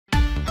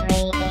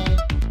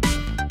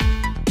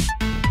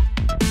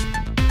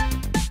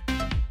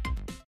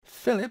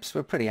Philips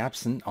were pretty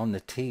absent on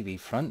the TV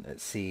front at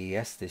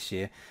CES this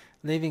year,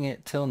 leaving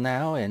it till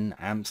now in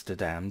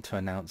Amsterdam to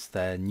announce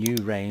their new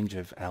range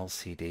of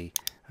LCD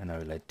and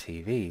OLED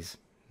TVs.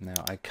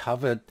 Now, I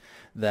covered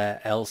their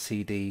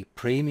LCD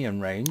premium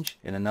range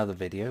in another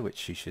video,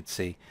 which you should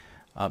see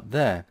up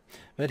there.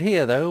 But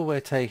here, though, we're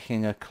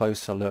taking a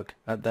closer look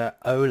at their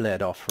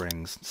OLED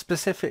offerings,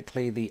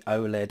 specifically the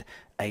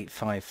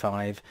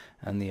OLED855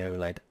 and the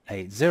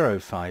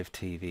OLED805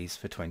 TVs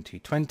for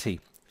 2020,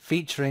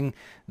 featuring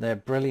their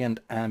brilliant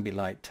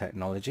Ambilight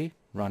technology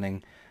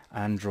running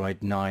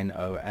Android 9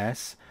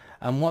 OS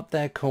and what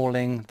they're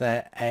calling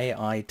their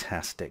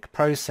AI-tastic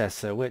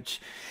processor, which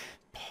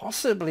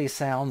possibly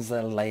sounds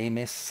the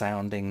lamest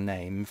sounding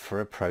name for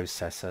a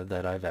processor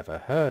that I've ever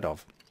heard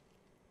of.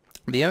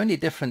 The only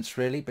difference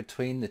really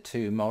between the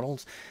two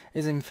models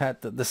is in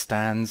fact that the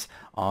stands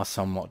are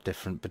somewhat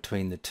different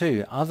between the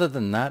two. Other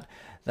than that,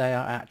 they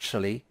are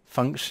actually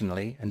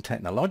functionally and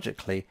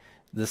technologically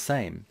the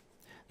same.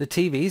 The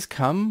TVs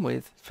come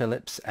with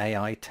Philips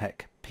AI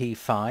Tech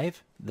P5,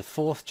 the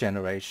 4th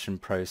generation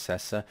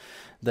processor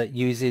that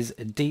uses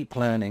deep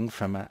learning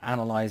from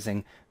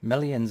analyzing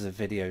millions of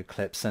video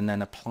clips and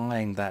then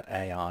applying that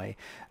AI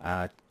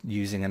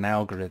using an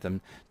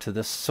algorithm to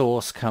the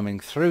source coming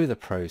through the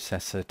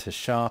processor to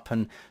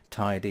sharpen,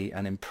 tidy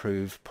and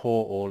improve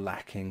poor or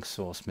lacking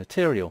source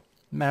material.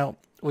 Now,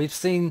 we've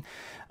seen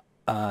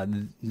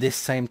this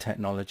same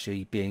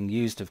technology being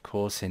used, of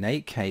course, in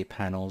 8K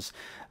panels,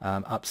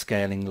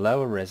 upscaling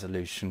lower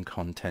resolution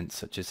content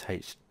such as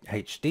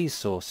HD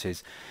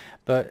sources,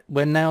 but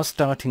we're now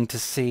starting to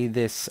see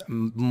this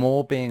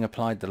more being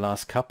applied the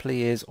last couple of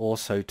years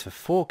also to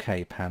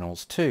 4K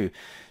panels too,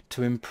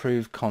 to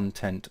improve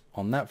content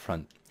on that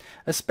front,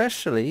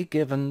 especially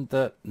given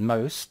that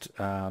most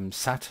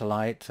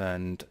satellite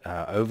and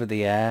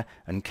over-the-air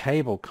and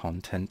cable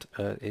content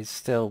is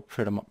still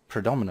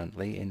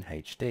predominantly in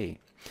HD.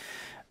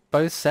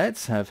 Both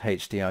sets have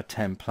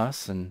HDR10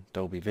 Plus and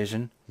Dolby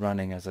Vision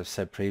running, as I've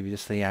said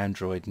previously,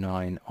 Android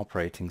 9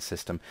 operating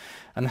system,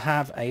 and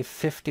have a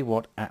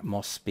 50-watt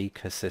Atmos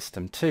speaker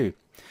system too.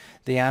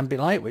 The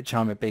Ambilight, which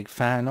I'm a big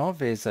fan of,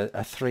 is a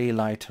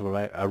 3-light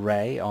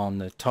array on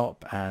the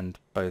top and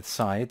both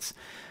sides.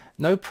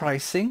 No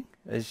pricing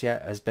as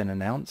yet has been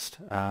announced,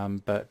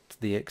 but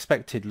the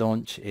expected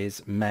launch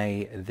is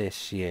May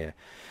this year.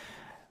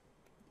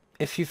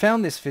 If you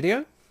found this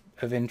video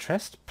of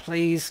interest,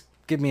 please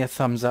give me a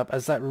thumbs up,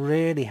 as that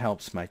really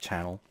helps my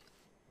channel,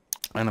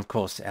 and of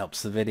course it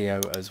helps the video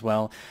as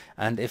well.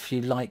 And if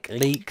you like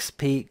leaks,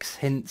 peeks,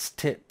 hints,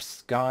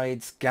 tips,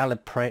 guides,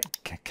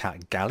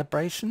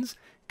 calibrations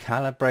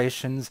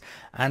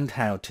and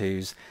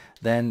how-tos,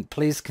 then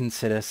please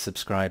consider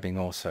subscribing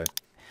also.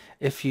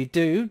 If you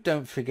do,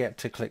 don't forget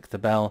to click the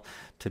bell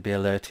to be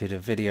alerted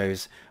of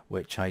videos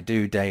which I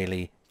do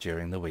daily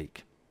during the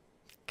week.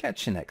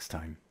 Catch you next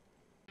time.